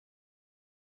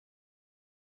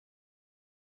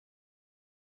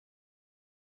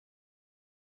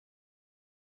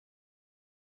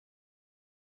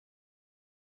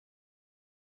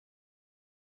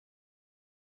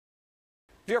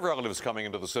Do you have relatives coming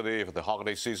into the city for the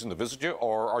holiday season to visit you,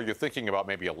 or are you thinking about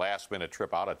maybe a last-minute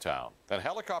trip out of town? Then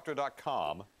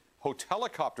helicopter.com,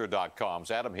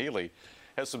 hotelicopter.com's Adam Healey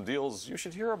has some deals you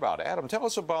should hear about. Adam, tell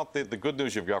us about the good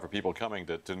news you've got for people coming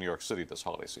to New York City this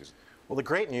holiday season. Well, the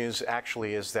great news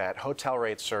actually is that hotel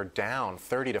rates are down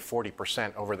 30 to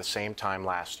 40% over the same time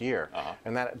last year.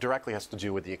 And that directly has to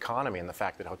do with the economy and the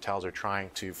fact that hotels are trying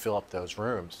to fill up those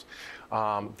rooms.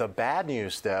 The bad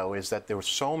news, though, is that there were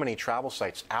so many travel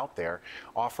sites out there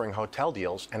offering hotel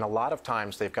deals, and a lot of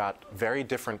times they've got very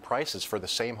different prices for the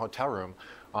same hotel room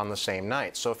on the same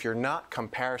night. So if you're not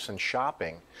comparison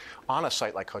shopping on a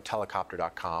site like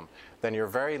hotelicopter.com, then you're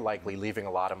very likely leaving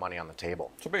a lot of money on the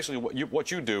table. So basically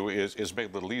what you do is make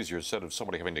it a little easier. Instead of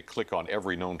somebody having to click on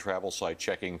every known travel site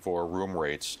checking for room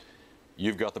rates,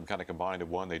 you've got them kind of combined in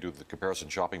one. They do the comparison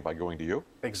shopping by going to you?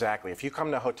 Exactly. If you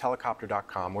come to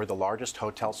hotelicopter.com, we're the largest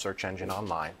hotel search engine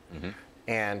online.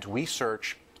 And we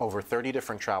search over 30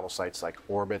 different travel sites like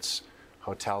Orbitz,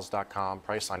 Hotels.com,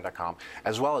 Priceline.com,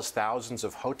 as well as thousands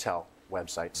of hotel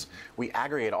websites. We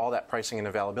aggregate all that pricing and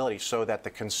availability so that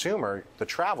the consumer, the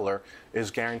traveler,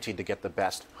 is guaranteed to get the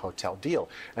best hotel deal.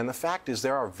 And the fact is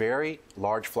there are very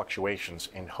large fluctuations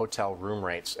in hotel room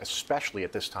rates, especially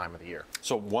at this time of the year.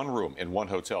 So one room in one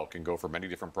hotel can go for many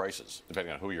different prices,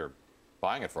 depending on who you're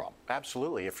buying it from.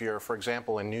 Absolutely. If you're, for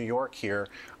example, in New York here,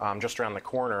 just around the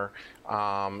corner,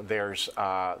 there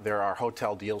are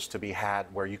hotel deals to be had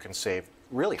where you can save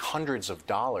really hundreds of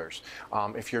dollars.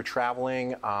 If you're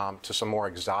traveling to some more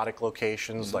exotic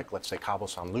locations, like let's say Cabo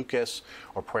San Lucas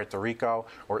or Puerto Rico,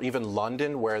 or even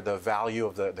London, where the value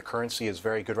of the currency is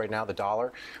very good right now, the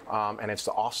dollar, and it's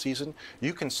the off season,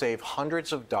 you can save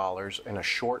hundreds of dollars in a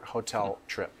short hotel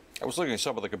trip. I was looking at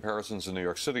some of the comparisons in New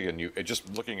York City, and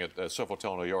just looking at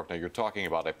Sofitel New York. Now you're talking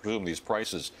about, I presume these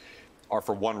prices are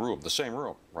for one room, the same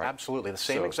room, right? Absolutely, the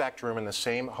same exact room in the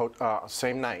same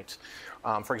night.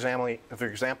 For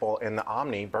example, in the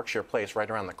Omni, Berkshire Place, right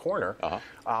around the corner,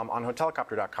 on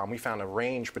hotelicopter.com, we found a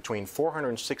range between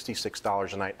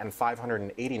 $466 a night and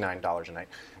 $589 a night,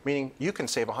 meaning you can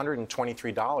save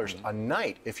 $123 a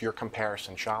night if you're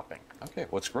comparison shopping. Okay,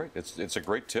 well, it's great. It's a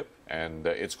great tip, and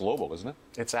it's global, isn't it?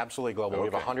 It's absolutely global. Okay. We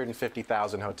have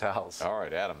 150,000 hotels. All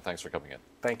right, Adam, thanks for coming in.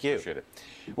 Thank you. Appreciate it.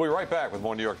 We'll be right back with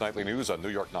more New York Nightly News on New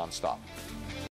York Nonstop.